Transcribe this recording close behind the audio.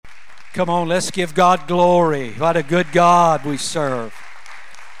Come on, let's give God glory. What a good God we serve.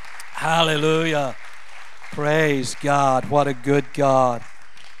 Hallelujah. Praise God. What a good God.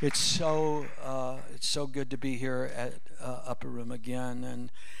 It's so good to be here at Upper Room again,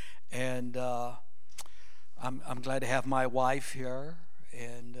 and I'm glad to have my wife here.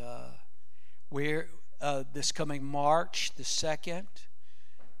 And we're this coming March the 2nd,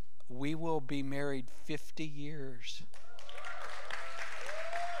 we will be married 50 years.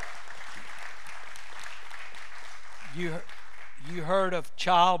 You heard of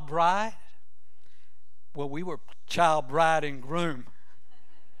child bride? Well, we were child bride and groom.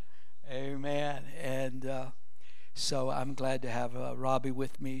 Amen. And so I'm glad to have Robbie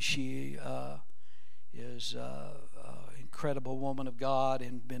with me. She is an incredible woman of God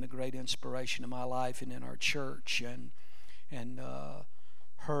and been a great inspiration in my life and in our church. And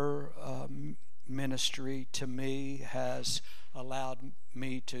her ministry to me has allowed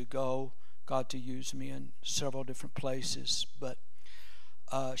me to go, God to use me in several different places. But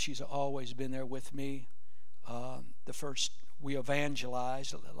she's always been there with me. The first we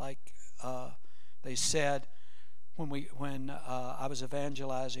evangelized, like they said, when I was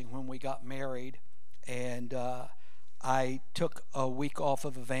evangelizing when we got married, and I took a week off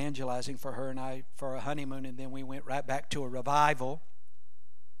of evangelizing for her and I for a honeymoon, and then we went right back to a revival.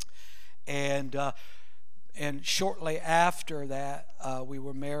 And shortly after that, we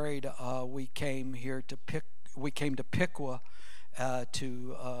were married. We came to Piqua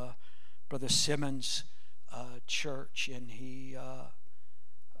to Brother Simmons' church, and he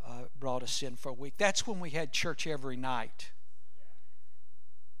brought us in for a week. That's when we had church every night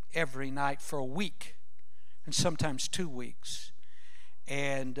for a week, and sometimes 2 weeks.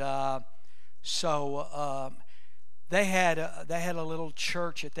 And so they had a little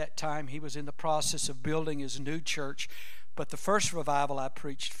church at that time. He was in the process of building his new church, but the first revival I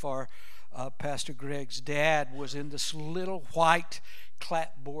preached for Pastor Greg's dad was in this little white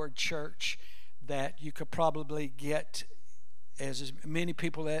clapboard church that you could probably get as many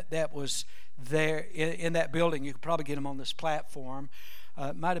people that was there in that building. You could probably get them on this platform.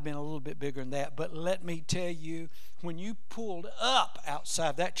 It might have been a little bit bigger than that, but let me tell you, when you pulled up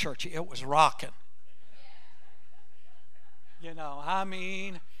outside that church, it was rocking. You know, I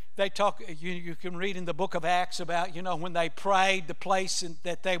mean, they talk. You can read in the book of Acts about, when they prayed, the place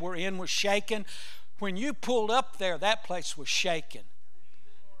that they were in was shaken. When you pulled up there, that place was shaken.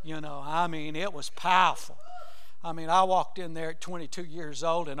 I mean, it was powerful. I mean, I walked in there at 22 years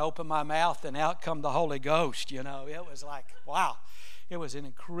old and opened my mouth, and out come the Holy Ghost. It was like, wow. It was an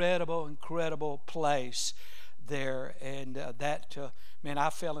incredible, incredible place there. And I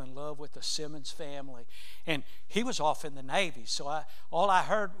fell in love with the Simmons family. And he was off in the Navy, so all I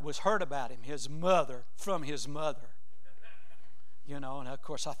heard about him, from his mother. And of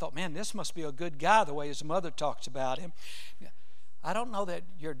course I thought, man, this must be a good guy the way his mother talks about him. I don't know that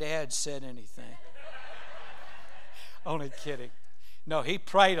your dad said anything. Only kidding. No, he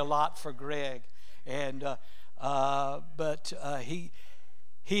prayed a lot for Greg, and but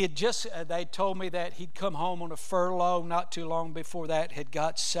he had just. They told me that he'd come home on a furlough not too long before that, had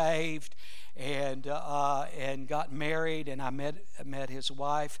got saved, and got married, and I met his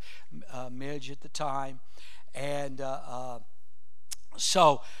wife, Midge, at the time, and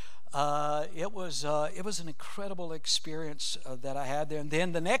so. It was an incredible experience that I had there. And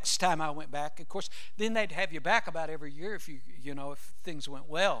then the next time I went back, of course, then they'd have you back about every year if if things went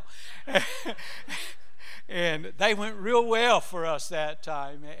well. And they went real well for us that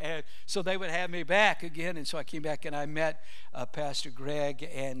time. And so they would have me back again. And so I came back and I met Pastor Greg,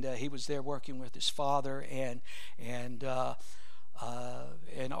 and he was there working with his father and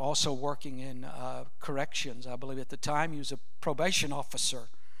also working in corrections. I believe at the time he was a probation officer.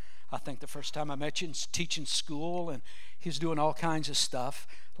 I think the first time I met you, in teaching school, and he's doing all kinds of stuff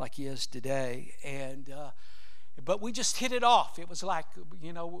like he is today. And but we just hit it off. It was like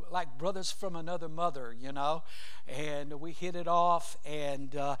like brothers from another mother, And we hit it off.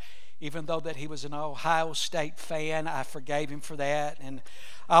 And even though that he was an Ohio State fan, I forgave him for that. And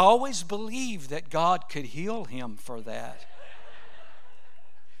I always believed that God could heal him for that.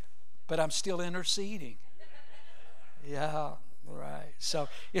 But I'm still interceding. Yeah. Right. So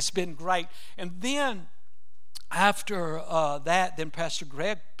it's been great. And then after that, then Pastor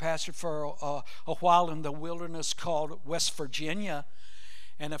Greg pastored for a while in the wilderness called West Virginia.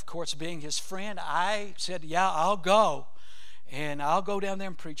 And of course, being his friend, I said, yeah, I'll go. And I'll go down there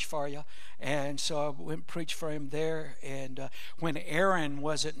and preach for you. And so I went and preached for him there. And when Aaron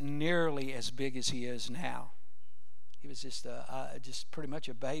wasn't nearly as big as he is now. He was just pretty much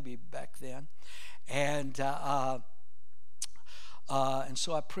a baby back then. And And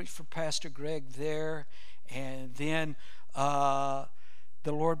so I preached for Pastor Greg there. And then the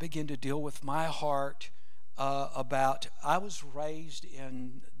Lord began to deal with my heart about, I was raised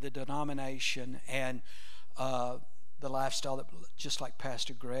in the denomination and the lifestyle that just like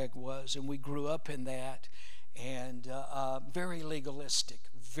Pastor Greg was, and we grew up in that, and very legalistic.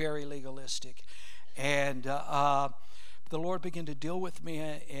 And the Lord began to deal with me,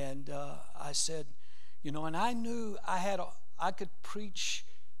 and I said, and I knew I could preach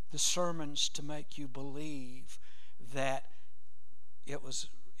the sermons to make you believe that it was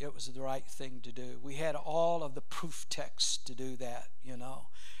the right thing to do. We had all of the proof texts to do that,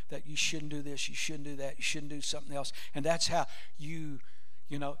 that you shouldn't do this, you shouldn't do that, you shouldn't do something else. And that's how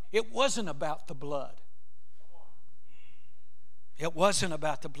it wasn't about the blood. It wasn't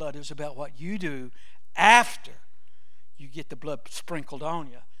about the blood. It was about what you do after you get the blood sprinkled on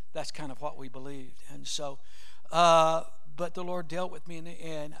you. That's kind of what we believed. And so, but the Lord dealt with me,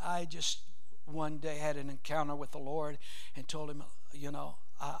 and I just one day had an encounter with the Lord and told him,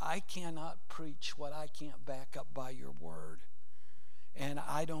 I cannot preach what I can't back up by your word. And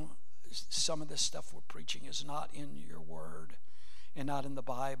some of the stuff we're preaching is not in your word and not in the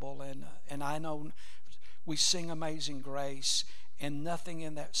Bible. And I know we sing Amazing Grace, and nothing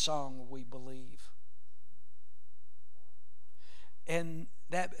in that song we believe. And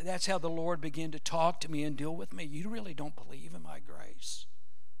that's how the Lord began to talk to me and deal with me. You really don't believe in my grace.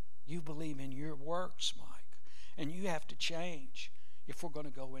 You believe in your works, Mike. And you have to change if we're going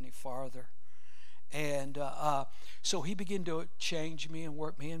to go any farther. And so he began to change me and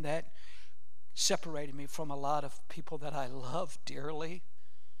work me, and that separated me from a lot of people that I love dearly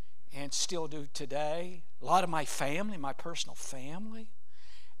and still do today. A lot of my family, my personal family.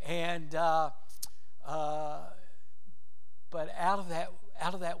 And but out of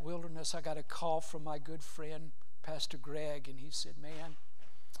that wilderness, I got a call from my good friend Pastor Greg, and he said,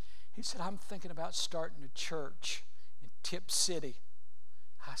 I'm thinking about starting a church in Tip City.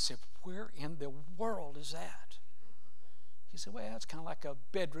 I said, where in the world is that? He said, well, it's kind of like a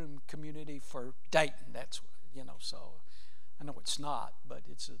bedroom community for Dayton. That's, so I know it's not, but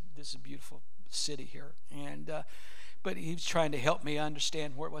this is a beautiful city here. And but he was trying to help me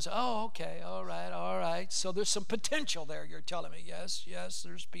understand where it was. Oh, okay, all right. So there's some potential there, you're telling me. Yes,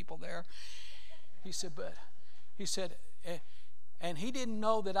 there's people there. He said, and he didn't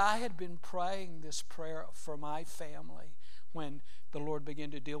know that I had been praying this prayer for my family when the Lord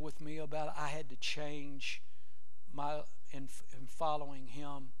began to deal with me about I had to change in following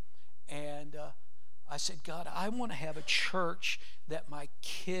him. And I said, God, I want to have a church that my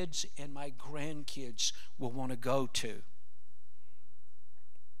kids and my grandkids will want to go to,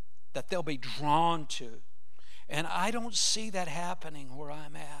 that they'll be drawn to. And I don't see that happening where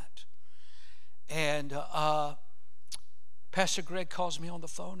I'm at. And Pastor Greg calls me on the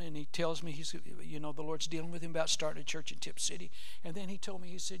phone, and he tells me the Lord's dealing with him about starting a church in Tip City. And then he told me,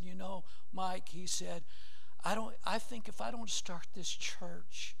 he said, Mike, he said, I think if I don't start this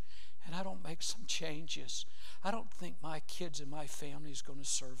church and I don't make some changes, I don't think my kids and my family is going to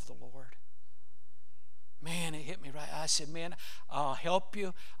serve the Lord. Man, it hit me right. I said, man, I'll help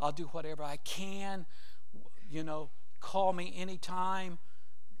you. I'll do whatever I can. Call me anytime.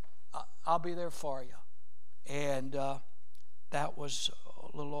 I'll be there for you. And that was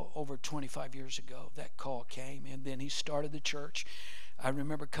a little over 25 years ago. That call came, and then he started the church. I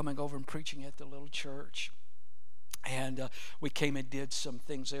remember coming over and preaching at the little church. And we came and did some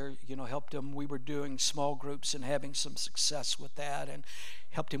things there, helped him. We were doing small groups and having some success with that, and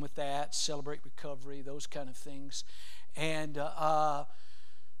helped him with that, Celebrate Recovery, those kind of things. And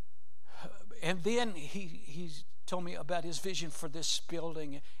then he told me about his vision for this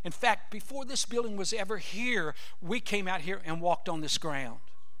building. In fact, before this building was ever here, we came out here and walked on this ground.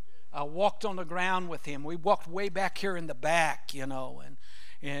 I walked on the ground with him. We walked way back here in the back, and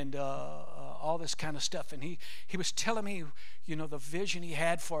all this kind of stuff. And he was telling me, the vision he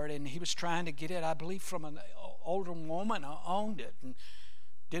had for it, and he was trying to get it, I believe, from an older woman who owned it and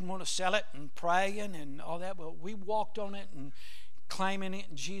didn't want to sell it, and praying and all that. But we walked on it and claiming it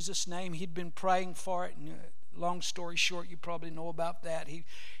in Jesus' name. He'd been praying for it, and long story short, you probably know about that.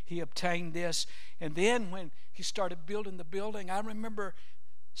 He obtained this. And then when he started building the building, I remember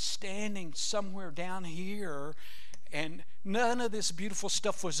standing somewhere down here, and none of this beautiful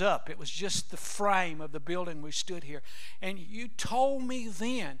stuff was up. It was just the frame of the building. We stood here. And you told me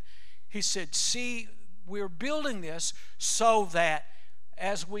then, he said, see, we're building this so that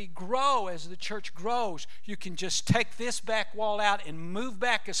as we grow, as the church grows, you can just take this back wall out and move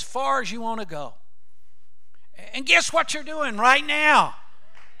back as far as you want to go. And guess what you're doing right now?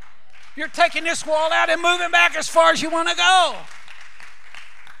 You're taking this wall out and moving back as far as you want to go.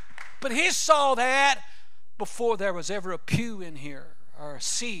 But he saw that before there was ever a pew in here, or a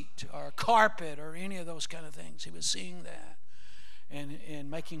seat, or a carpet, or any of those kind of things. He was seeing that and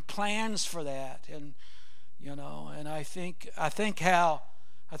making plans for that. And and I think how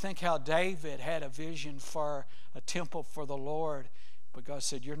David had a vision for a temple for the Lord, but God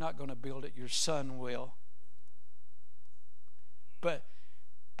said, "You're not going to build it; your son will."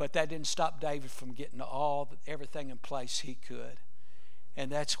 But that didn't stop David from getting everything in place he could. And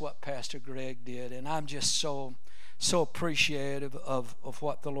that's what Pastor Greg did. And I'm just so appreciative of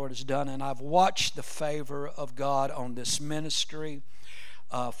what the Lord has done. And I've watched the favor of God on this ministry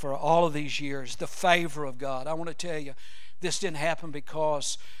for all of these years. The favor of God. I want to tell you, this didn't happen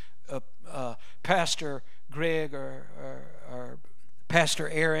because Pastor Greg or Pastor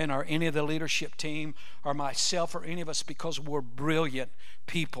Aaron or any of the leadership team or myself or any of us, because we're brilliant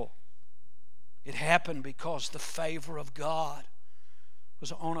people. It happened because the favor of God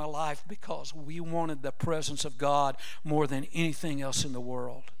was on our life, because we wanted the presence of God more than anything else in the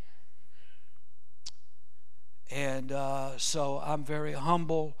world. And so I'm very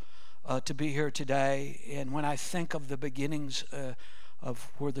humble to be here today. And when I think of the beginnings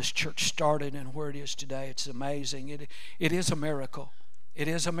of where this church started and where it is today, it's amazing. It is a miracle. It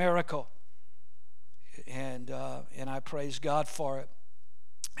is a miracle. And I praise God for it.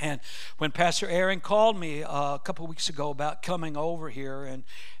 And when Pastor Aaron called me a couple of weeks ago about coming over here, and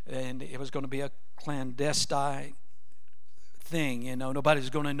it was going to be a clandestine thing, nobody's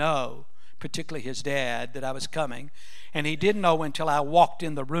going to know, particularly his dad, that I was coming. And he didn't know until I walked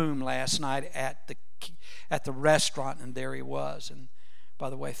in the room last night at the restaurant, and there he was. And by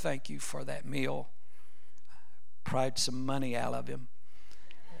the way, thank you for that meal. Pried some money out of him.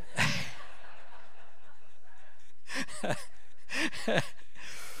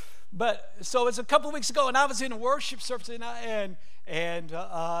 But so it's a couple of weeks ago, and I was in a worship service, and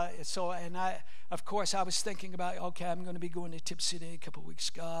I of course I was thinking about, okay, I'm going to be going to Tip City in a couple of weeks,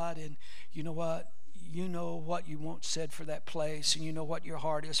 God, and you know what you want said for that place, and you know what your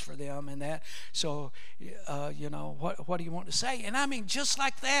heart is for them, and that. So what do you want to say? And I mean, just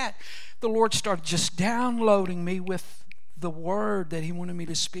like that, the Lord started just downloading me with the word that He wanted me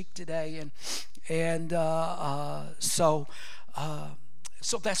to speak today, and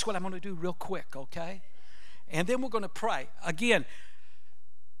so that's what I'm going to do real quick, okay? And then we're going to pray. Again,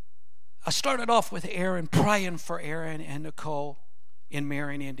 I started off with Aaron, praying for Aaron and Nicole in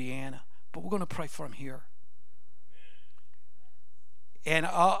Marion, Indiana. But we're going to pray for them here. And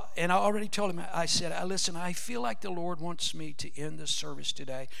I already told him, I said, listen, I feel like the Lord wants me to end this service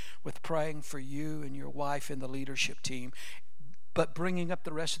today with praying for you and your wife and the leadership team, but bringing up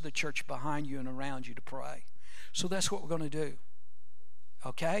the rest of the church behind you and around you to pray. So that's what we're going to do.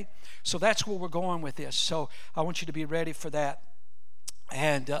 Okay? So that's where we're going with this. So I want you to be ready for that.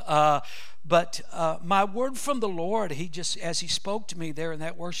 And but my word from the Lord, as he spoke to me there in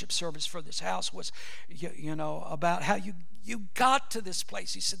that worship service for this house, was about how you got to this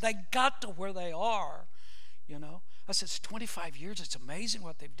place. He said they got to where they are. I said, it's 25 years. It's amazing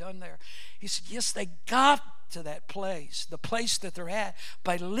what they've done there. He said, yes, they got to that place, the place that they're at,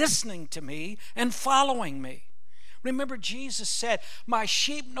 by listening to me and following me. Remember, Jesus said, my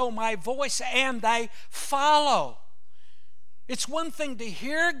sheep know my voice and they follow. It's one thing to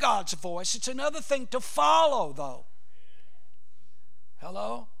hear God's voice. It's another thing to follow, though.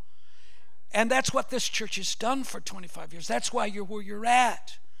 Hello? And that's what this church has done for 25 years. That's why you're where you're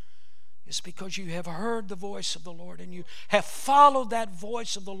at. It's because you have heard the voice of the Lord and you have followed that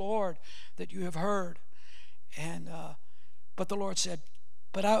voice of the Lord that you have heard. And but the Lord said,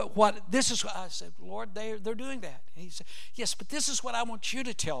 I said, Lord, they're doing that. And He said, yes, but this is what I want you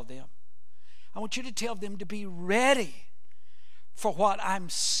to tell them. I want you to tell them to be ready for what I'm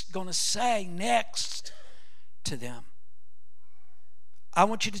going to say next to them. I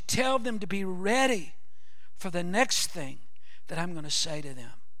want you to tell them to be ready for the next thing that I'm going to say to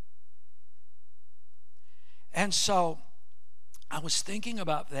them. And so I was thinking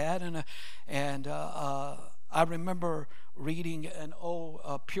about that, and I remember reading an old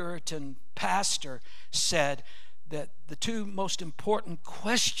Puritan pastor said that the two most important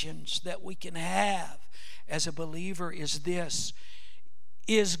questions that we can have as a believer is this: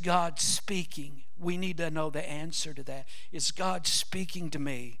 is God speaking? We need to know the answer to that. Is God speaking to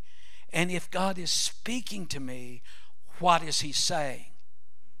me? And if God is speaking to me, what is He saying?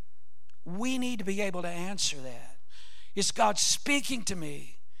 We need to be able to answer that. Is God speaking to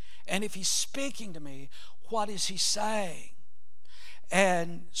me? And if He's speaking to me, what is He saying?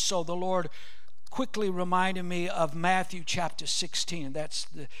 And so the Lord quickly reminded me of Matthew chapter 16. That's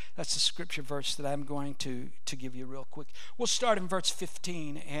the scripture verse that I'm going to give you real quick. We'll start in verse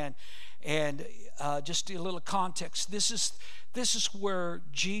 15 and just a little context. This is where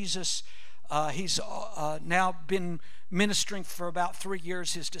Jesus, he's now been ministering for about 3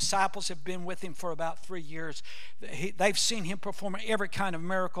 years. His disciples have been with him for about 3 years. They've seen him perform every kind of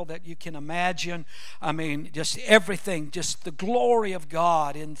miracle that you can imagine. I mean, just everything, just the glory of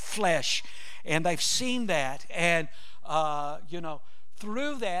God in flesh. And they've seen that. And,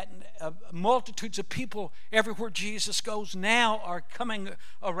 through that, multitudes of people everywhere Jesus goes now are coming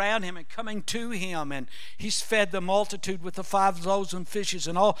around him and coming to him. And he's fed the multitude with the 5 loaves and fishes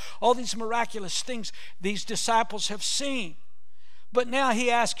and all these miraculous things these disciples have seen. But now he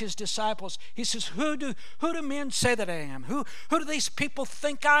asks his disciples, he says, who do men say that I am? Who do these people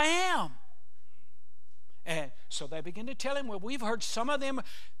think I am? And so they begin to tell him, well, we've heard some of them,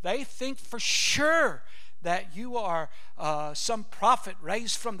 they think for sure that you are some prophet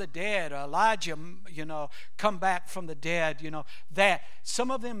raised from the dead, Elijah, come back from the dead, that some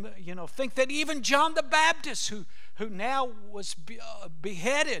of them, think that even John the Baptist, who now was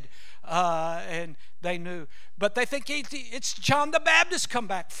beheaded, and they knew, but they think it's John the Baptist come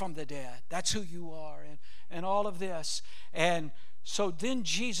back from the dead. That's who you are, and all of this. And so then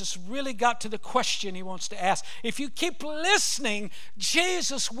Jesus really got to the question he wants to ask. If you keep listening,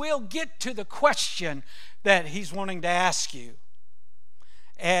 Jesus will get to the question that he's wanting to ask you.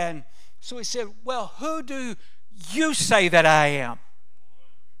 And so he said, well, who do you say that I am?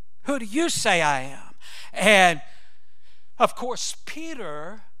 Who do you say I am? And of course,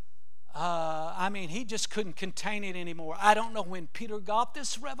 Peter, he just couldn't contain it anymore. I don't know when Peter got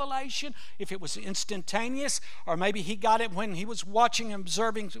this revelation, if it was instantaneous, or maybe he got it when he was watching and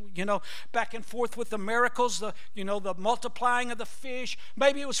observing, back and forth with the miracles, the multiplying of the fish.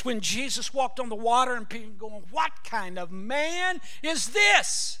 Maybe it was when Jesus walked on the water and people going, what kind of man is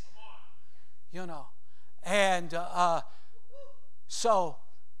this? And so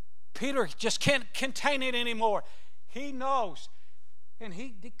Peter just can't contain it anymore. He knows. And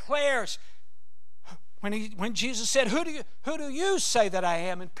he declares, when Jesus said, who do you say that I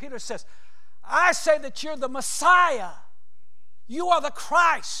am? And Peter says, I say that you're the Messiah. You are the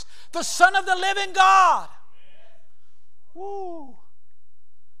Christ, the Son of the living God. Woo.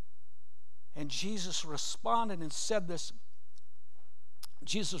 And Jesus responded and said this.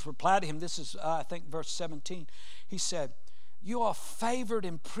 Jesus replied to him, this is, I think, verse 17. He said, you are favored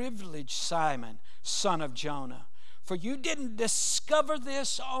and privileged, Simon, son of Jonah. For you didn't discover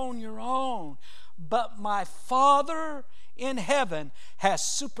this on your own, but my Father in heaven has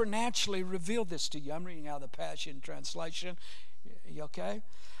supernaturally revealed this to you. I'm reading out of the Passion Translation. You okay?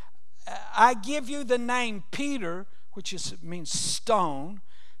 I give you the name Peter, which means stone.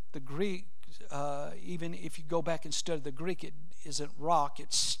 The Greek, even if you go back and study the Greek, it isn't rock,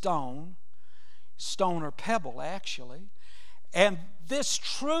 it's stone. Stone or pebble, actually. And this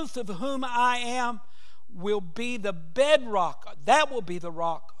truth of whom I am will be the bedrock. That will be the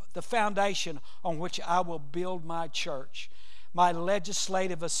rock, the foundation on which I will build my church, my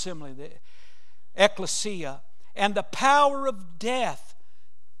legislative assembly, the ecclesia. And the power of death,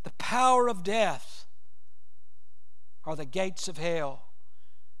 or the gates of hell,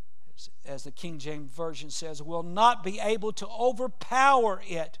 as the King James Version says, will not be able to overpower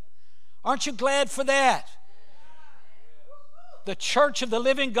it. Aren't you glad for that? The church of the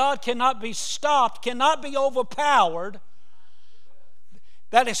living God cannot be stopped, cannot be overpowered.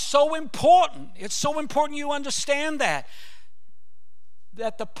 That is so important. It's so important you understand that.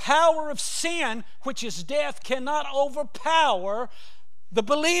 That the power of sin, which is death, cannot overpower the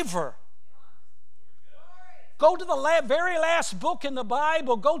believer. Go to the very last book in the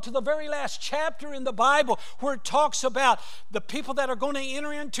Bible. Go to the very last chapter in the Bible where it talks about the people that are going to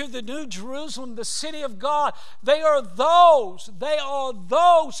enter into the New Jerusalem, the city of God. They are those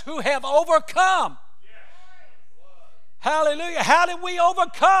who have overcome. Hallelujah. How did we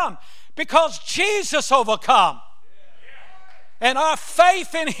overcome? Because Jesus overcome. And our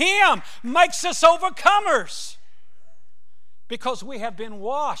faith in Him makes us overcomers. Because we have been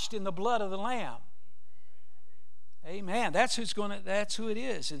washed in the blood of the Lamb. Amen. That's who it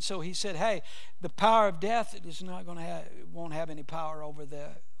is. And so he said, hey, the power of death won't have any power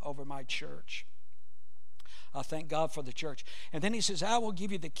over my church. I thank God for the church. And then he says, I will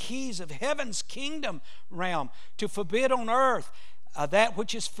give you the keys of heaven's kingdom realm to forbid on earth that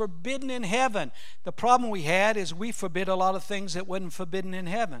which is forbidden in heaven. The problem we had is we forbid a lot of things that wasn't forbidden in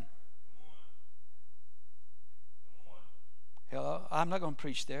heaven. Hello? I'm not going to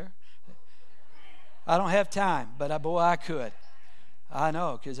preach there. I don't have time, but boy, I could. I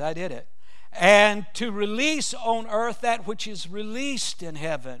know, because I did it. and to release on earth that which is released in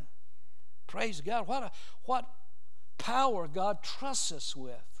heaven. Praise God. What power God trusts us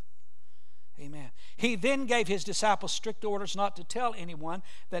with. Amen. He then gave his disciples strict orders not to tell anyone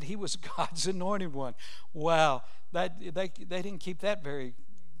that he was God's anointed one. Wow. They didn't keep that very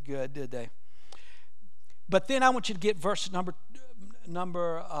good, did they? But then I want you to get verse number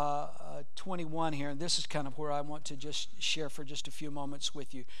 21 here, and this is kind of where I want to just share for just a few moments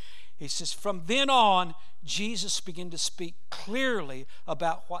with you. He says, from then on, Jesus began to speak clearly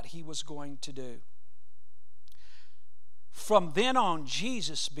about what he was going to do. From then on,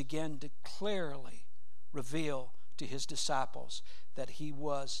 Jesus began to clearly reveal to his disciples that he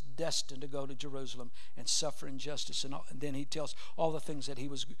was destined to go to Jerusalem and suffer injustice. And then he tells all the things that he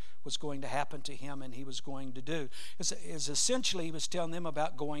was going to happen to him and he was going to do. It's essentially, he was telling them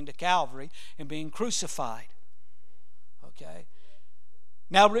about going to Calvary and being crucified. Okay?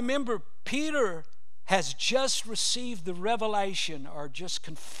 Now remember, Peter has just received the revelation, or just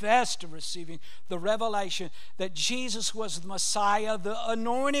confessed to receiving the revelation, that Jesus was the Messiah, the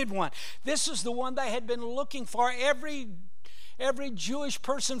anointed one. This is the one they had been looking for. Every Jewish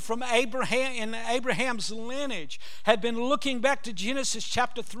person from Abraham, in Abraham's lineage, had been looking back to Genesis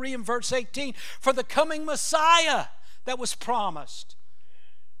chapter 3 and verse 18 for the coming Messiah that was promised.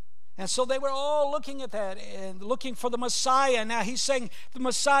 And so they were all looking at that and looking for the Messiah. Now he's saying the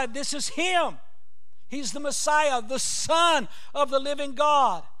Messiah, this is him. He's the Messiah, the Son of the living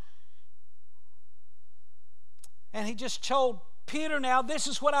God. And he just told Peter, now this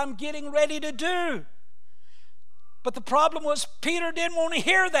is what I'm getting ready to do. But the problem was Peter didn't want to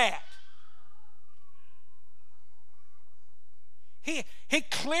hear that. He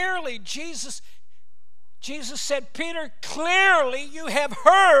clearly, Jesus said, Peter, clearly you have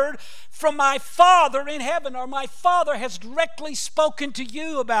heard from my Father in heaven, or my Father has directly spoken to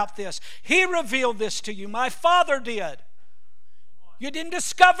you about this. He revealed this to you. My Father did. You didn't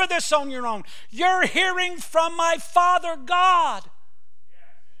discover this on your own. You're hearing from my Father God.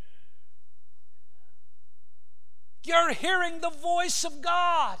 You're hearing the voice of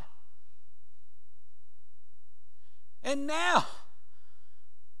God. And now,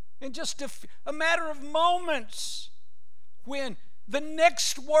 in just a matter of moments, when the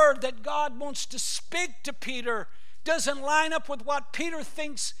next word that God wants to speak to Peter doesn't line up with what Peter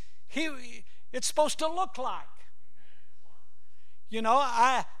thinks it's supposed to look like. You know,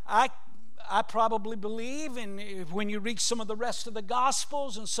 I probably believe, and when you read some of the rest of the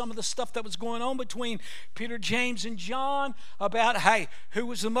Gospels and some of the stuff that was going on between Peter, James, and John about, hey, who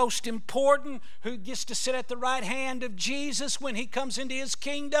was the most important, who gets to sit at the right hand of Jesus when he comes into his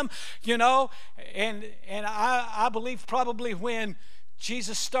kingdom, you know, and I believe probably when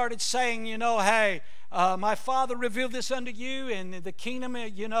Jesus started saying, you know, hey, my Father revealed this unto you, and the kingdom,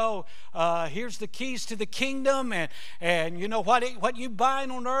 you know, here's the keys to the kingdom, and you know, what you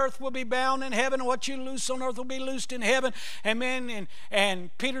bind on earth will be bound in heaven, and what you loose on earth will be loosed in heaven.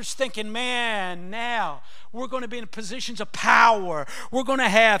 And Peter's thinking, man, now we're going to be in positions of power. We're going to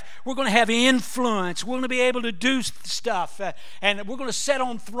have influence. We're going to be able to do stuff, and we're going to sit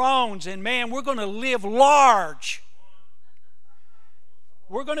on thrones, and man, we're going to live large.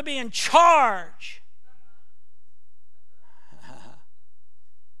 We're going to be in charge.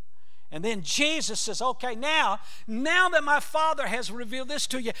 And then Jesus says, okay, now that my Father has revealed this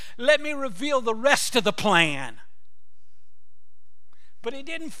to you, let me reveal the rest of the plan. But it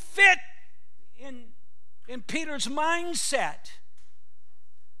didn't fit in Peter's mindset.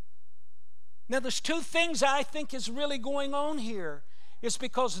 Now, there's two things I think is really going on here. It's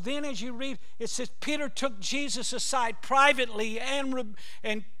because then as you read, it says Peter took Jesus aside privately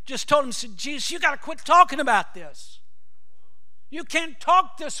and just told him, said, Jesus, you got to quit talking about this. You can't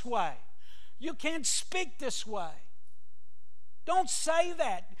talk this way. You can't speak this way. Don't say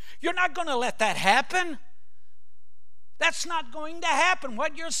that. You're not going to let that happen. That's not going to happen.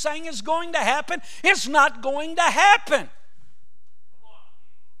 What you're saying is going to happen. It's not going to happen.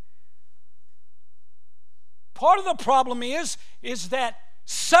 Part of the problem is that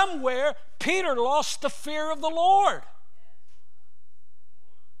somewhere Peter lost the fear of the Lord.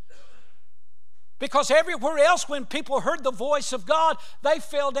 Because everywhere else, when people heard the voice of God, they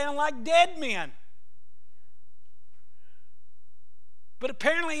fell down like dead men. But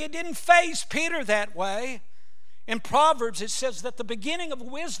apparently it didn't faze Peter that way. In Proverbs, it says that the beginning of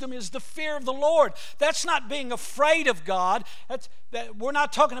wisdom is the fear of the Lord. That's not being afraid of God. We're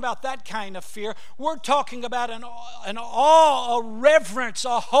not talking about that kind of fear. We're talking about an awe, a reverence,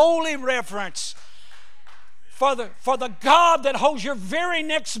 a holy reverence for the God that holds your very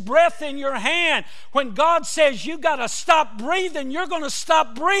next breath in your hand. When God says you got to stop breathing, you're going to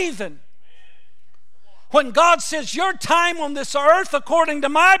stop breathing. When God says your time on this earth, according to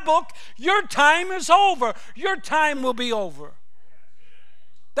my book, your time is over. Your time will be over.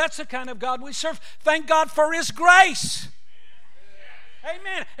 That's the kind of God we serve. Thank God for His grace.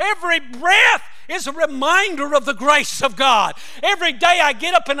 Amen. Every breath is a reminder of the grace of God. Every day I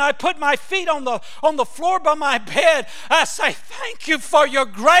get up and I put my feet on the floor by my bed, I say, thank you for your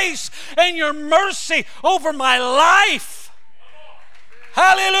grace and your mercy over my life.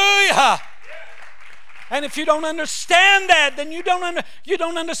 Hallelujah. And if you don't understand that, then you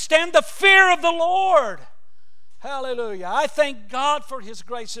don't understand the fear of the Lord. Hallelujah. I thank God for His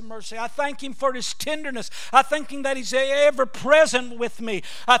grace and mercy. I thank Him for His tenderness. I thank Him that He's ever present with me.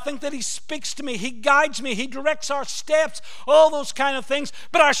 I think that He speaks to me. He guides me. He directs our steps. All those kind of things.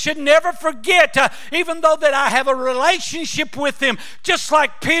 But I should never forget, even though that I have a relationship with Him, just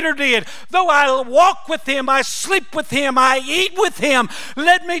like Peter did. Though I walk with Him, I sleep with Him, I eat with Him.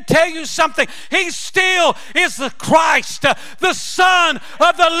 Let me tell you something. He still is the Christ, the Son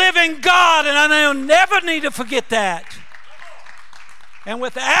of the living God. And I never need to forget that. And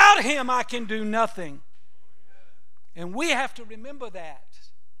without Him I can do nothing. And we have to remember that.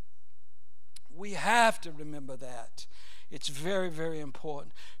 We have to remember that. It's very, very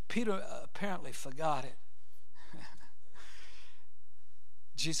important. Peter apparently forgot it.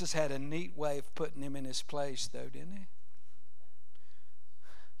 Jesus had a neat way of putting him in his place, though, didn't He?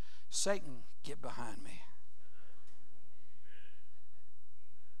 Satan, get behind me.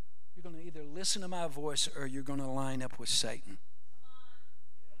 You're going to either listen to my voice or you're going to line up with Satan.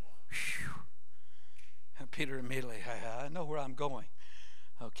 Whew. And Peter immediately, I know where I'm going.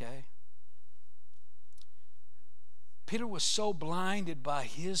 Okay? Peter was so blinded by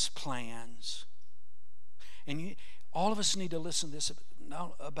his plans. And all of us need to listen to this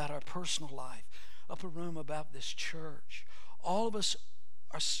about our personal life, upper room about this church. All of us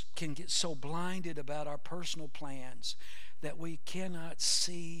can get so blinded about our personal plans that we cannot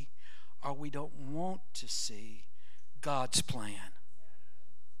see or we don't want to see God's plan.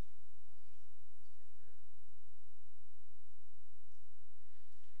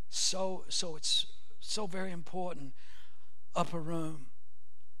 So it's so very important, upper room,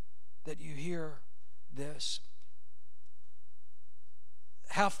 that you hear this.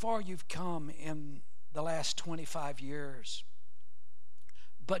 How far you've come in the last 25 years.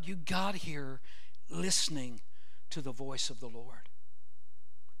 But you got here listening to the voice of the Lord.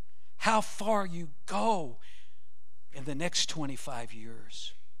 How far you go in the next 25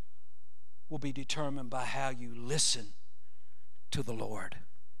 years will be determined by how you listen to the Lord.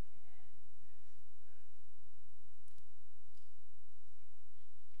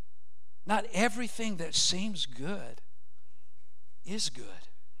 Not everything that seems good is good.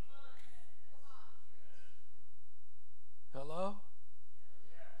 Hello?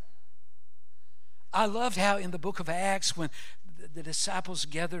 I loved how in the book of Acts, when the disciples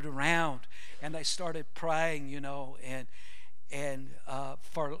gathered around and they started praying, and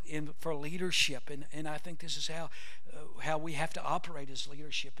for leadership, and I think this is how we have to operate as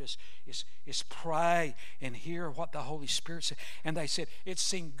leadership is pray and hear what the Holy Spirit said. And they said it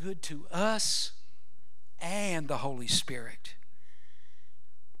seemed good to us and the Holy Spirit.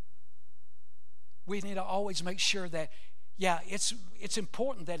 We need to always make sure that it's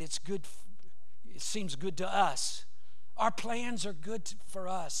important that it's good. It seems good to us. Our plans are good for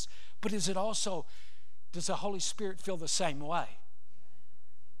us, but does the Holy Spirit feel the same way?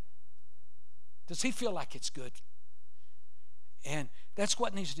 Does He feel like it's good? And that's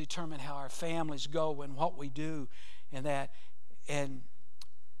what needs to determine how our families go and what we do and that. And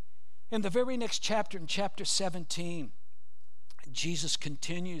in the very next chapter, in chapter 17, Jesus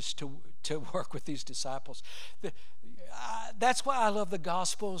continues to work with these disciples. That's why I love the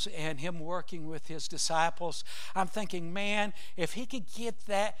Gospels and Him working with His disciples. I'm thinking, man, if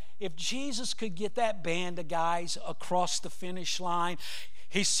Jesus could get that band of guys across the finish line,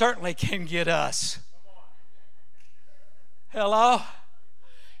 He certainly can get us. Hello?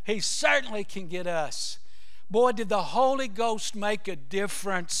 He certainly can get us. Boy, did the Holy Ghost make a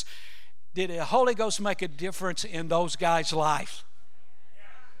difference. Did the Holy Ghost make a difference in those guys' life?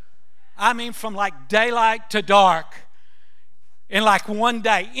 I mean, from like daylight to dark. In like one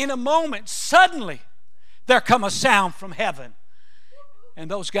day, in a moment, suddenly, there come a sound from heaven. And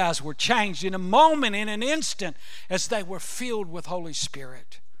those guys were changed in a moment, in an instant, as they were filled with Holy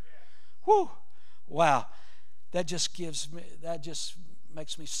Spirit. Whew. Wow. That just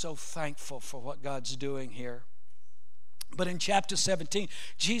makes me so thankful for what God's doing here. But in chapter 17,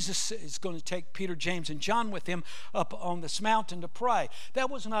 Jesus is going to take Peter, James, and John with him up on this mountain to pray. That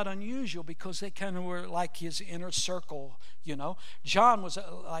was not unusual because they kind of were like his inner circle, you know. John was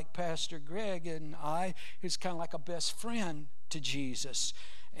like Pastor Greg and I. He's kind of like a best friend to Jesus.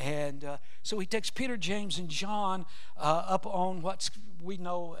 And so he takes Peter, James, and John up on what we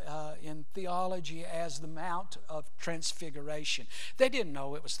know in theology as the Mount of Transfiguration. They didn't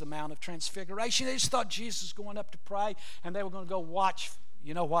know it was the Mount of Transfiguration. They just thought Jesus was going up to pray, and they were going to go watch,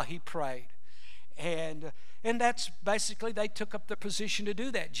 you know, while he prayed. And that's basically, they took up the position to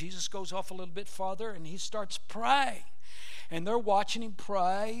do that. Jesus goes off a little bit farther, and he starts praying. And they're watching him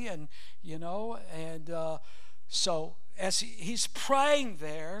pray, and, you know, and so as he's praying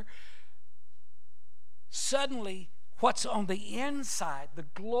there, suddenly what's on the inside, the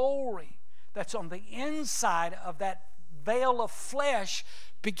glory that's on the inside of that veil of flesh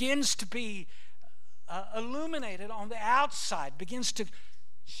begins to be illuminated on the outside, begins to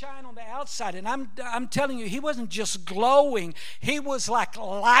shine on the outside. And I'm telling you, he wasn't just glowing, he was like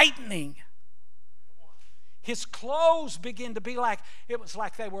lightning. His clothes began to be like, it was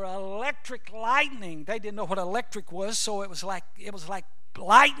like they were electric lightning. They didn't know what electric was, so it was like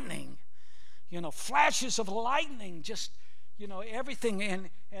lightning. You know, flashes of lightning, just, you know, everything. And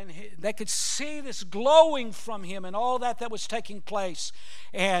they could see this glowing from him and all that was taking place.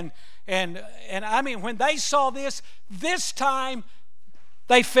 And I mean, when they saw this time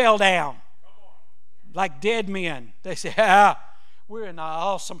they fell down like dead men. They said, we're in the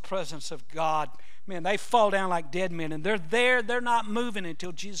awesome presence of God. Man, they fall down like dead men, and they're there, they're not moving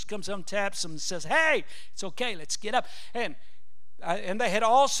until Jesus comes up and taps them and says, hey, it's okay, let's get up. And they had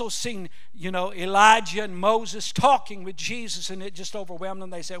also seen, you know, Elijah and Moses talking with Jesus, and it just overwhelmed them.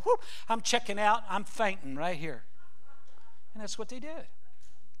 They said, whoo, I'm checking out, I'm fainting right here. And that's what they did.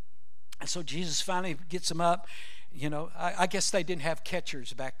 And so Jesus finally gets them up. You know, I guess they didn't have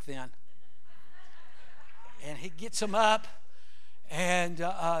catchers back then. And he gets them up. And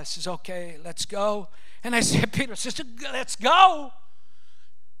says, okay, let's go. And I said, Peter says, let's go.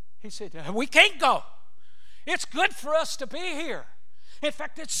 He said, we can't go. It's good for us to be here. In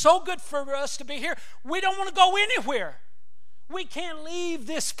fact, it's so good for us to be here. We don't want to go anywhere. We can't leave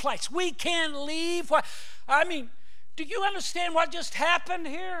this place. We can't leave. I mean, do you understand what just happened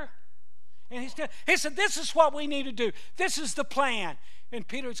here? And he said, this is what we need to do. This is the plan. And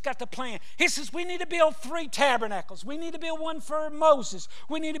Peter's got the plan. He says, we need to build 3 tabernacles. We need to build one for Moses.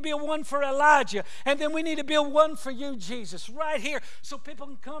 We need to build one for Elijah. And then we need to build one for you, Jesus, right here. So people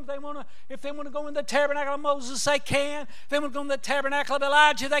can come. If they want to go in the tabernacle of Moses, they can. If they want to go in the tabernacle of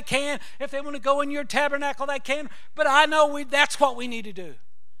Elijah, they can. If they want to go in your tabernacle, they can. But I know that's what we need to do.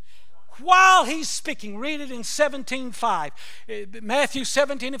 While he's speaking, read it in 17:5. Matthew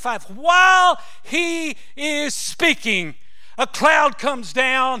 17:5. While he is speaking, a cloud comes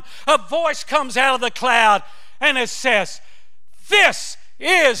down, a voice comes out of the cloud, and it says, this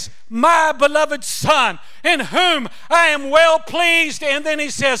is my beloved Son, in whom I am well pleased. And then he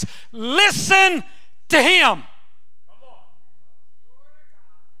says, listen to him.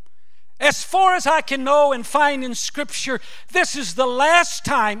 As far as I can know and find in Scripture, this is the last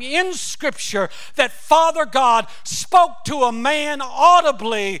time in Scripture that Father God spoke to a man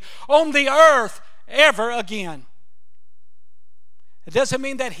audibly on the earth ever again. It doesn't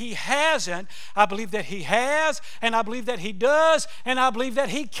mean that he hasn't. I believe that he has, and I believe that he does, and I believe that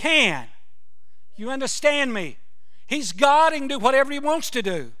he can. You understand me? He's God and can do whatever he wants to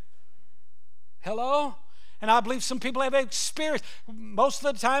do. Hello? And I believe some people have experienced. Most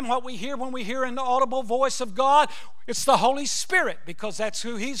of the time what we hear when we hear an audible voice of God, it's the Holy Spirit, because that's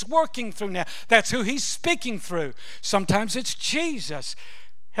who he's working through now. That's who he's speaking through. Sometimes it's Jesus.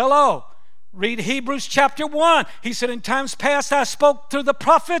 Hello? Read Hebrews chapter 1. He said, in times past I spoke through the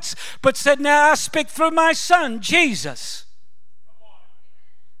prophets, but said now I speak through my Son, Jesus.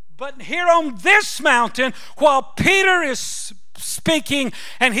 But here on this mountain, while Peter is speaking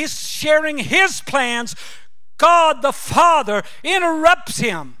and he's sharing his plans, God the Father interrupts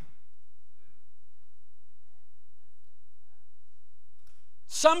him.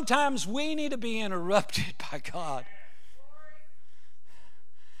 Sometimes we need to be interrupted by God.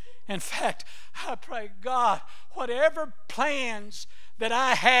 In fact, I pray, God, whatever plans that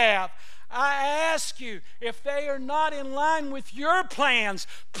I have, I ask you, if they are not in line with your plans,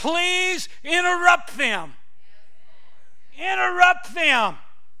 please interrupt them. Interrupt them.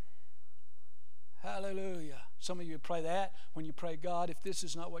 Hallelujah. Some of you pray that. When you pray, God, if this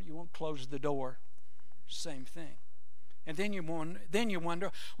is not what you want, close the door. Same thing. And then you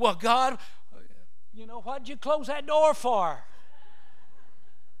wonder, well, God, why'd you close that door for?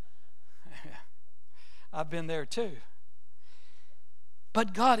 I've been there too.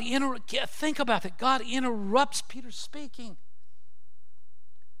 But think about it. God interrupts Peter speaking.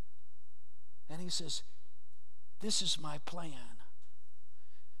 And he says, this is my plan.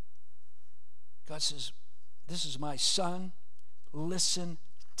 God says, this is my son. Listen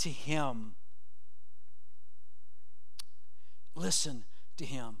to him. Listen to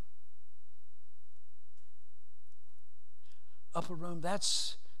him. Upper room,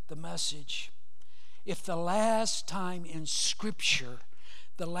 that's the message. If the last time in Scripture,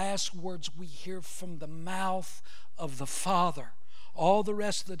 the last words we hear from the mouth of the Father, all the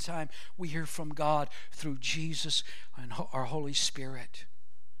rest of the time we hear from God through Jesus and our Holy Spirit.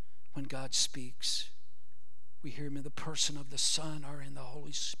 When God speaks, we hear him in the person of the Son or in the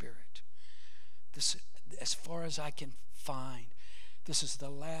Holy Spirit. This, as far as I can find, this is the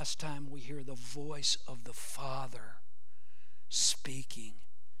last time we hear the voice of the Father speaking.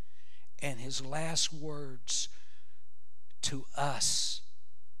 And his last words to us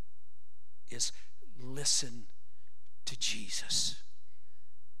is, listen to Jesus.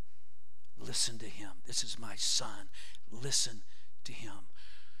 Listen to him. This is my son. Listen to him.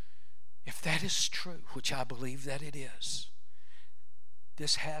 If that is true, which I believe that it is,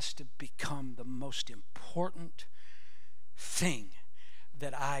 this has to become the most important thing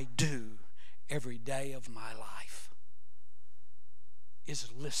that I do every day of my life, is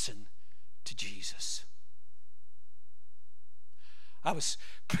listen to Jesus. I was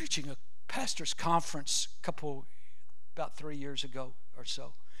preaching a pastor's conference about 3 years ago or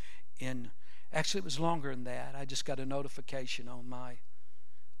so. Actually, it was longer than that. I just got a notification on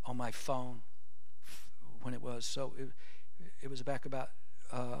my phone when it was. So it was back about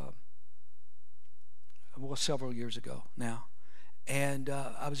several years ago now. And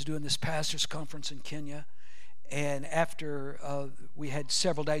I was doing this pastor's conference in Kenya. And after we had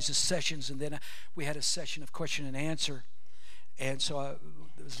several days of sessions, and then we had a session of question and answer. And so I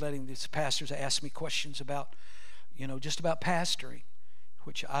was letting these pastors ask me questions about, just about pastoring,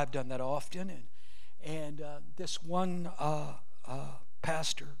 which I've done that often. And this one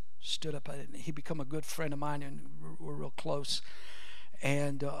pastor stood up, and he became a good friend of mine, and we're real close.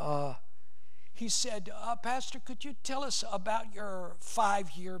 And he said, Pastor, could you tell us about your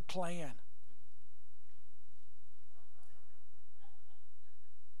 5-year plan?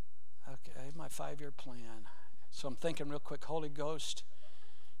 Okay, my 5-year plan. So I'm thinking real quick, Holy Ghost,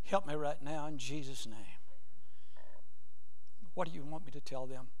 help me right now in Jesus' name. What do you want me to tell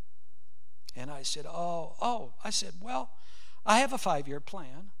them? And I said, I said, well, I have a 5-year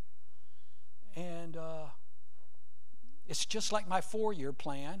plan. And it's just like my 4-year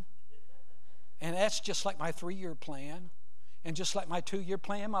plan. And that's just like my 3-year plan. And just like my 2-year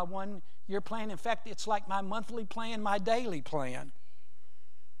plan, my 1-year plan. In fact, it's like my monthly plan, my daily plan.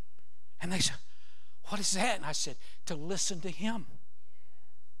 And they said, what is that? And I said, to listen to him.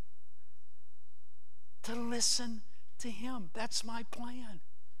 To listen to him. That's my plan.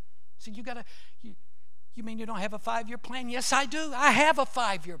 So you mean you don't have a 5-year plan? Yes, I do. I have a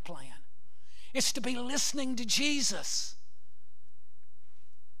 5-year plan. It's to be listening to Jesus.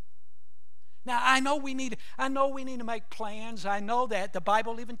 Now, I know we need to make plans. I know that. The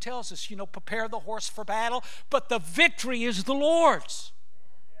Bible even tells us, prepare the horse for battle, but the victory is the Lord's.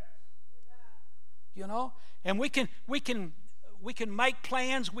 And we can make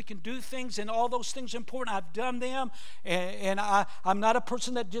plans, we can do things, and all those things are important. I've done them, and I'm not a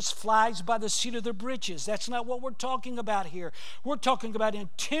person that just flies by the seat of their britches. That's not what we're talking about here. We're talking about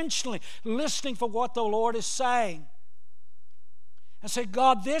intentionally listening for what the Lord is saying. And say,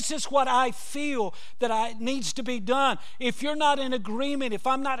 God, this is what I feel that needs to be done. If you're not in agreement, if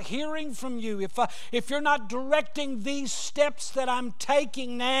I'm not hearing from you, if you're not directing these steps that I'm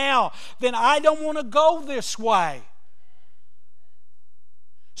taking now, then I don't want to go this way.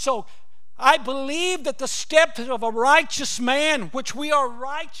 So I believe that the steps of a righteous man, which we are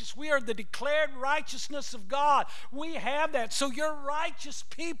righteous, we are the declared righteousness of God. We have that. So you're righteous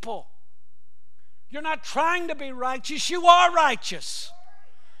people. You're not trying to be righteous. You are righteous.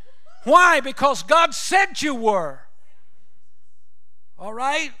 Why? Because God said you were. All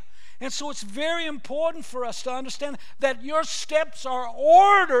right? And so it's very important for us to understand that your steps are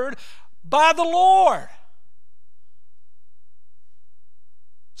ordered by the Lord.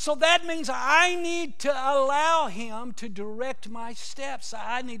 So that means I need to allow him to direct my steps.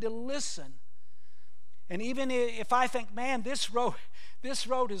 I need to listen. And even if I think, man, this road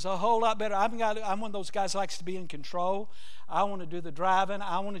is a whole lot better. I'm one of those guys that likes to be in control. I want to do the driving.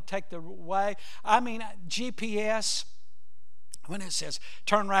 I want to take the way. GPS, when it says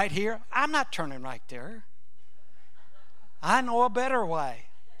turn right here, I'm not turning right there. I know a better way.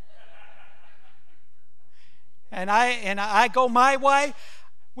 and I go my way.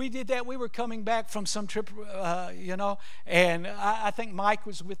 We did that. We were coming back from some trip, and I think Mike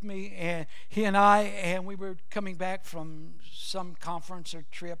was with me, and he and we were coming back from some conference or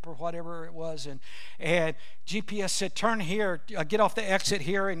trip or whatever it was, and GPS said, turn here, get off the exit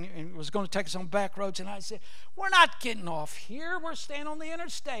here, and it was going to take us on back roads, and I said, we're not getting off here. We're staying on the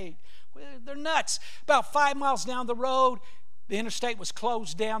interstate. They're nuts. About 5 miles down the road, the interstate was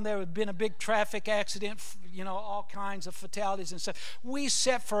closed down. There had been a big traffic accident, all kinds of fatalities and stuff. We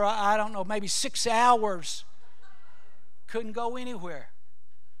sat for, maybe 6 hours. Couldn't go anywhere.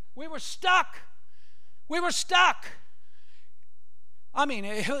 We were stuck. I mean,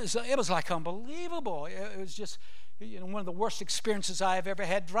 it was like unbelievable. It was just, one of the worst experiences I have ever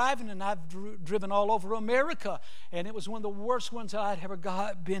had driving, and I've driven all over America, and it was one of the worst ones I'd ever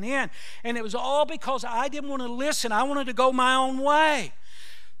been in. And it was all because I didn't want to listen. I wanted to go my own way.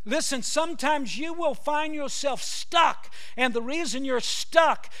 Listen, sometimes you will find yourself stuck, and the reason you're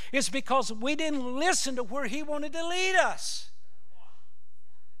stuck is because we didn't listen to where He wanted to lead us.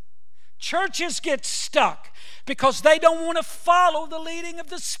 Churches get stuck because they don't want to follow the leading of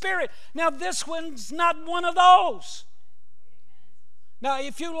the Spirit. Now, this one's not one of those. Now,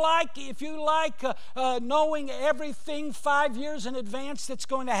 if you like knowing everything 5 years in advance that's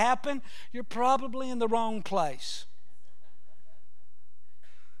going to happen, you're probably in the wrong place.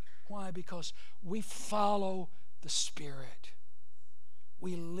 Why? Because we follow the Spirit.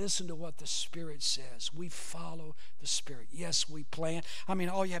 We listen to what the Spirit says. We follow the Spirit. Yes, we plan. I mean,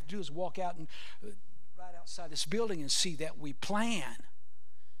 all you have to do is walk out and right outside this building and see that we plan.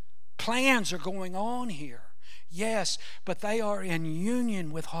 Plans are going on here. Yes, but they are in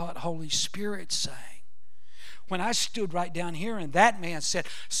union with what Holy Spirit's saying. When I stood right down here and that man said,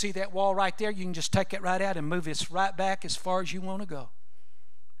 see that wall right there? You can just take it right out and move this right back as far as you want to go.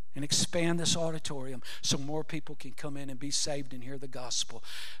 And expand this auditorium so more people can come in and be saved and hear the gospel.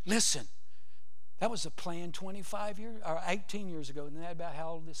 Listen, that was a plan 25 years or 18 years ago. Isn't that about how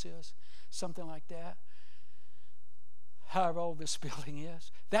old this is? Something like that. However old this building is.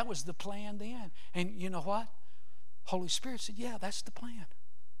 That was the plan then. And you know what? Holy Spirit said, yeah, that's the plan.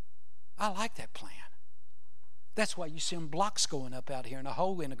 I like that plan. That's why you see them blocks going up out here and a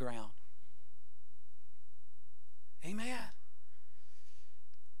hole in the ground. Amen.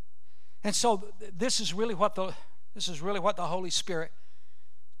 And so this is really what the Holy Spirit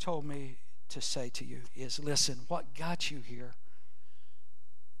told me to say to you is, listen, what got you here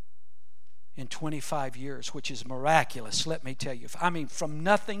in 25 years, which is miraculous, let me tell you. I mean, from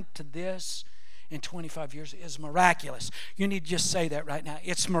nothing to this in 25 years is miraculous. You need to just say that right now.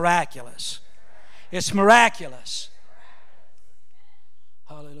 It's miraculous. It's miraculous.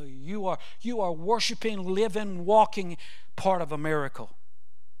 Hallelujah. You are worshiping, living, walking part of a miracle.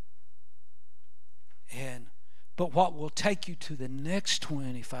 But what will take you to the next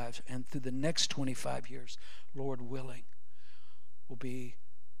 25 and through the next 25 years, Lord willing, will be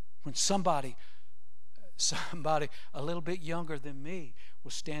when somebody a little bit younger than me will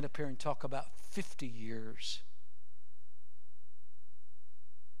stand up here and talk about 50 years.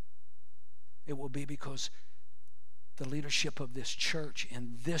 It will be because the leadership of this church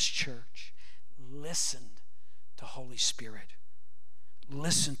and this church listened to Holy Spirit,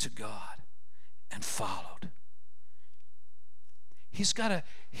 listened to God, and followed. It's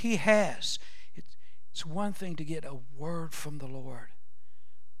one thing to get a word from the Lord,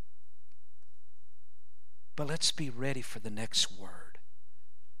 but let's be ready for the next word.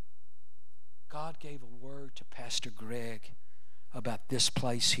 God gave a word to Pastor Greg about this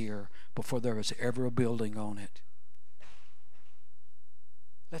place here before there was ever a building on it.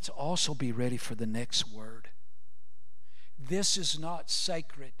 Let's also be ready for the next word. This is not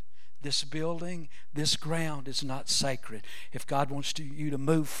sacred. This building, this ground is not sacred. If God wants you to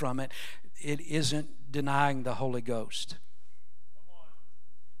move from it, it isn't denying the Holy Ghost.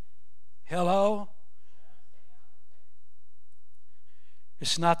 Hello?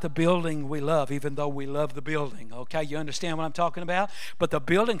 It's not the building we love, even though we love the building. Okay, you understand what I'm talking about? But the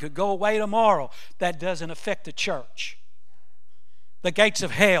building could go away tomorrow. That doesn't affect the church. The gates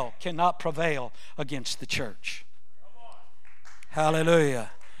of hell cannot prevail against the church. Hallelujah.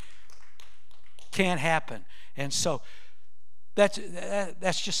 Can't happen. And so that's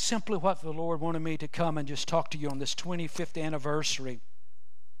just simply what the Lord wanted me to come and just talk to you on this 25th anniversary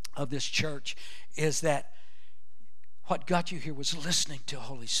of this church, is that what got you here was listening to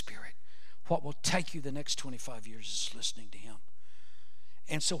Holy Spirit. What will take you the next 25 years is listening to Him.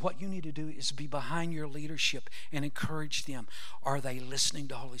 And so what you need to do is be behind your leadership and encourage them. Are they listening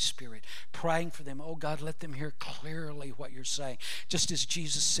to Holy Spirit? Praying for them. Oh God, let them hear clearly what you're saying. Just as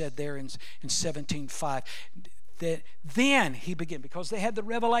Jesus said there in 17:5, then he began, because they had the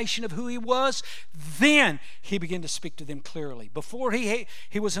revelation of who he was, then he began to speak to them clearly. Before he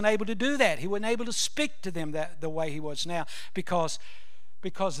wasn't able to do that. He wasn't able to speak to them the way he was now because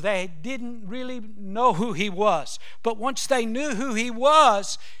they didn't really know who he was. But once they knew who he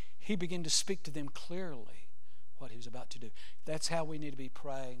was, he began to speak to them clearly what he was about to do. That's how we need to be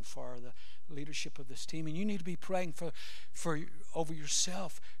praying for the leadership of this team. And you need to be praying for over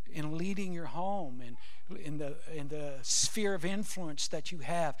yourself in leading your home and in the sphere of influence that you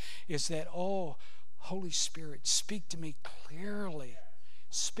have, is that, oh, Holy Spirit, speak to me clearly.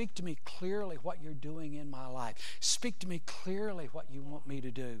 Speak to me clearly what you're doing in my life. Speak to me clearly what you want me to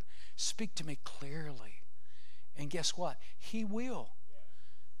do. Speak to me clearly. And guess what? He will.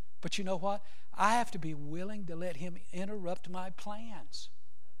 But you know what? I have to be willing to let him interrupt my plans.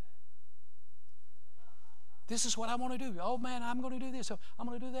 This is what I want to do. Oh man, I'm going to do this. I'm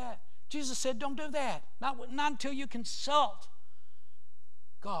going to do that. Jesus said, don't do that. Not until you consult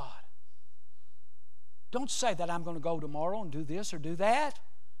God. Don't say that I'm going to go tomorrow and do this or do that.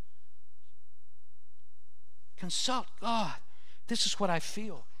 Consult God. This is what I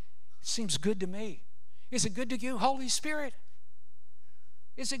feel. It seems good to me. Is it good to you, Holy Spirit?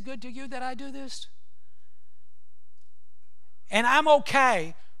 Is it good to you that I do this? And I'm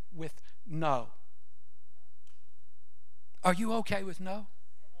okay with no. Are you okay with no?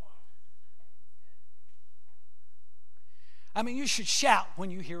 I mean, you should shout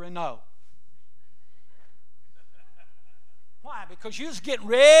when you hear a no. Why? Because you're just getting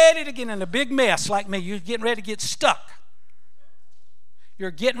ready to get in a big mess like me. You're getting ready to get stuck.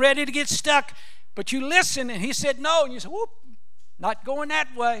 You're getting ready to get stuck, but you listen, and he said no, and you say, whoop, not going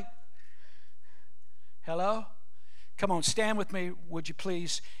that way. Hello? Come on, stand with me, would you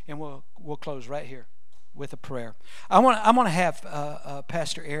please? And we'll close right here with a prayer. I want to have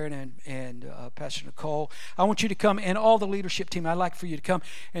Pastor Aaron and Pastor Nicole. I want you to come, and all the leadership team. I'd like for you to come,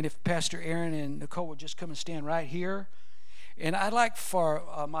 and if Pastor Aaron and Nicole would just come and stand right here. And I'd like for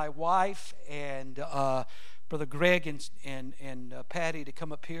my wife and Brother Greg and Patty to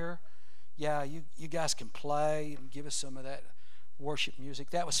come up here. Yeah, you guys can play and give us some of that worship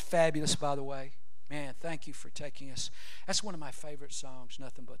music. That was fabulous, by the way. Man, thank you for taking us. That's one of my favorite songs,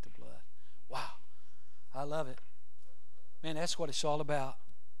 Nothing But the Blood. Wow. I love it. Man, that's what it's all about.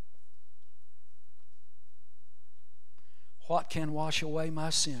 What can wash away my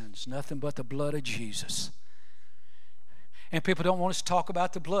sins? Nothing but the blood of Jesus. And people don't want us to talk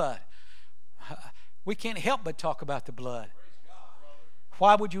about the blood. We can't help but talk about the blood.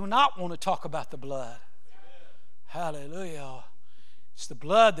 Why would you not want to talk about the blood? Hallelujah. It's the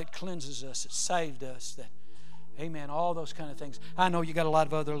blood that cleanses us, that saved us, that, amen, all those kind of things. I know you got a lot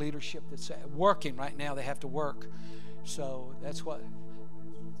of other leadership that's working right now. They have to work. So that's what?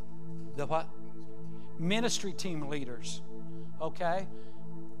 The what? Ministry team leaders, okay?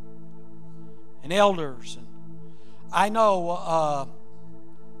 And elders. And I know,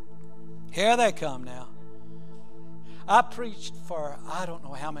 here they come now. I preached for I don't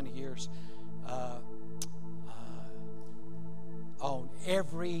know how many years on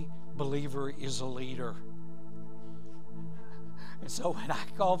every believer is a leader. And so when I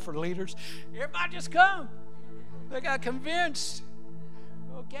called for leaders, everybody just come. They got convinced.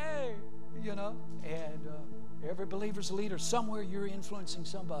 Okay, you know. And every believer's a leader. Somewhere you're influencing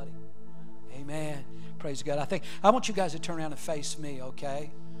somebody. Amen. Praise God. I want you guys to turn around and face me,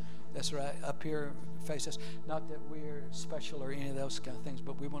 okay? That's right. Up here, face us. Not that we're special or any of those kind of things,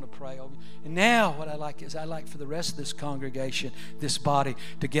 but we want to pray over you. And now what I like for the rest of this congregation, this body,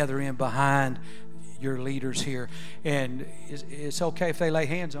 to gather in behind your leaders here. And it's okay if they lay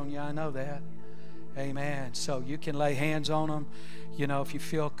hands on you. I know that. Amen. So you can lay hands on them, you know, if you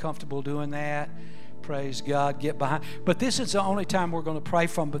feel comfortable doing that. Praise God. Get behind. But this is the only time we're going to pray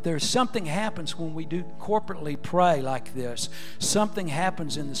from. But there's something happens when we do corporately pray like this. Something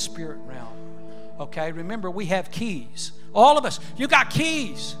happens in the spirit realm. Okay? Remember, we have keys. All of us. You got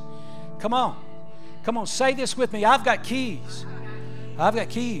keys. Come on. Come on. Say this with me. I've got keys. I've got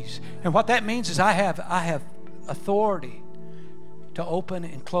keys. And what that means is I have authority to open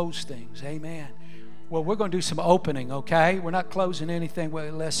and close things. Amen. Well, we're going to do some opening, okay? We're not closing anything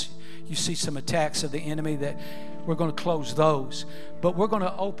unless you see some attacks of the enemy, that we're going to close those. But we're going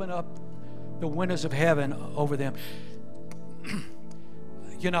to open up the windows of heaven over them.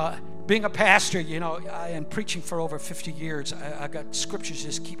 You know, being a pastor, you know, I am preaching for over 50 years. I got scriptures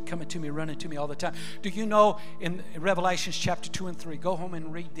just keep coming to me, running to me all the time. Do you know in Revelations chapter 2 and 3, go home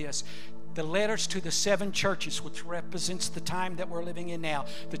and read this. The letters to the 7 churches, which represents the time that we're living in now,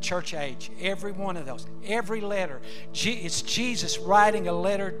 the church age, every one of those, every letter, it's Jesus writing a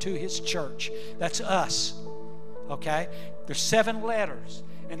letter to his church. That's us. Okay? There's 7 letters.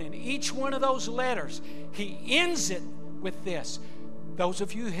 And in each one of those letters, he ends it with this. Those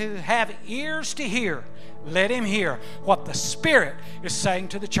of you who have ears to hear, let him hear what the Spirit is saying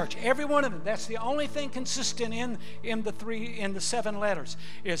to the church. Every one of them. That's the only thing consistent in the 7 letters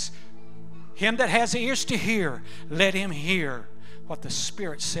is him that has ears to hear, let him hear what the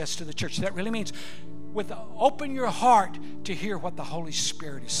Spirit says to the church. That really means open your heart to hear what the Holy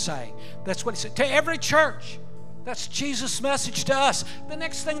Spirit is saying. That's what he said to every church. That's Jesus' message to us. The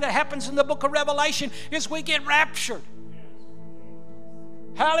next thing that happens in the book of Revelation is we get raptured.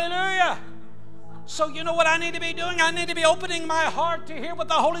 Hallelujah. So you know what I need to be doing? I need to be opening my heart to hear what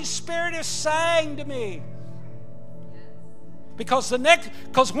the Holy Spirit is saying to me. Because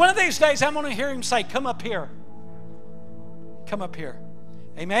one of these days I'm going to hear him say, come up here. Come up here.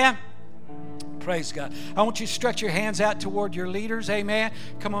 Amen. Praise God. I want you to stretch your hands out toward your leaders. Amen.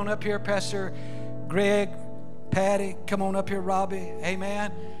 Come on up here, Pastor Greg, Patty. Come on up here, Robbie.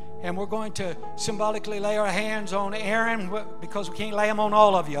 Amen. And we're going to symbolically lay our hands on Aaron because we can't lay them on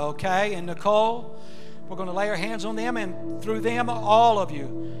all of you, okay? And Nicole, we're going to lay our hands on them, and through them, all of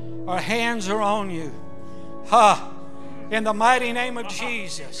you. Our hands are on you. In the mighty name of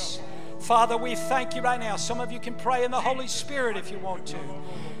Jesus. Father, we thank you right now. Some of you can pray in the Holy Spirit if you want to.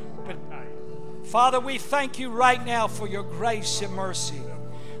 But Father, we thank you right now for your grace and mercy.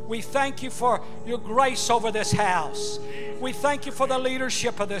 We thank you for your grace over this house. We thank you for the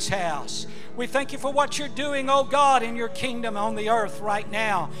leadership of this house. We thank you for what you're doing, oh God, in your kingdom on the earth right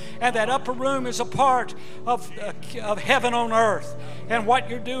now. And that upper room is a part of heaven on earth. And what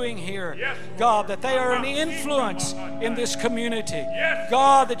you're doing here, God, that they are an influence in this community.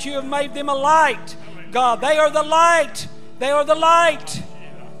 God, that you have made them a light. God, they are the light. They are the light.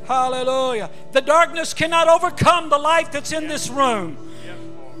 Hallelujah. The darkness cannot overcome the light that's in this room.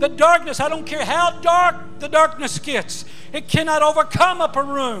 The darkness, I don't care how dark the darkness gets, it cannot overcome upper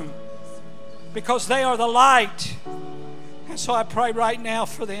room because they are the light. And so I pray right now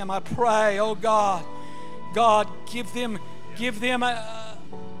for them. I pray, oh God, give them a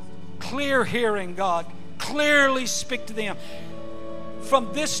clear hearing, God. Clearly speak to them.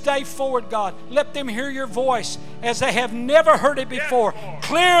 From this day forward, God, let them hear your voice as they have never heard it before.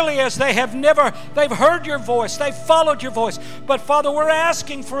 Clearly as they've heard your voice, they've followed your voice. But Father, we're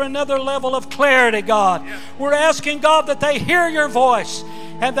asking for another level of clarity, God. We're asking, God, that they hear your voice.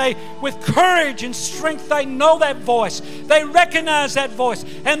 And they, with courage and strength, they know that voice. They recognize that voice.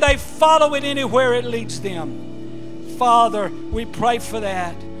 And they follow it anywhere it leads them. Father, we pray for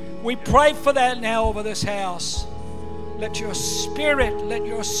that. We pray for that now over this house. Let your Spirit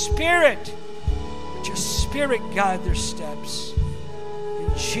guide their steps.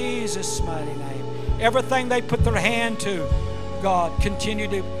 In Jesus' mighty name. Everything they put their hand to, God, continue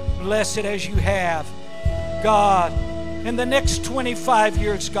to bless it as you have. God, in the next 25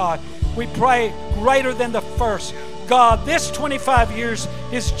 years, God, we pray greater than the first. God, this 25 years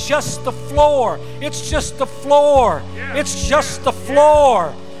is just the floor. It's just the floor. It's just the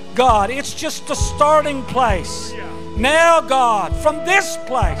floor. God, it's just the starting place. Now, God, from this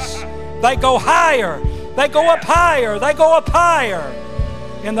place, they go higher. They go up higher. They go up higher.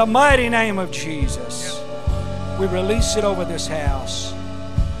 In the mighty name of Jesus, we release it over this house.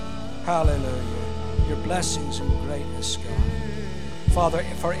 Hallelujah. Your blessings and greatness, God. Father,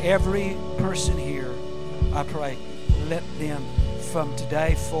 for every person here, I pray, let them from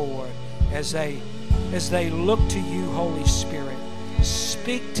today forward, as they look to you, Holy Spirit,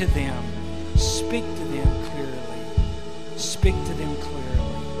 speak to them. Speak to them clearly. Speak to them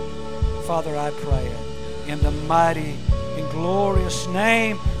clearly. Father, I pray it in the mighty and glorious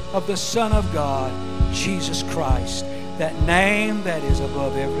name of the Son of God, Jesus Christ, that name that is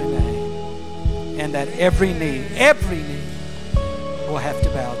above every name, and that every knee will have to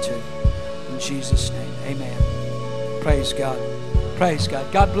bow to. In Jesus' name, amen. Praise God. Praise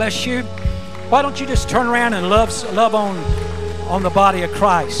God. God bless you. Why don't you just turn around and love on the body of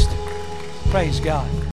Christ? Praise God.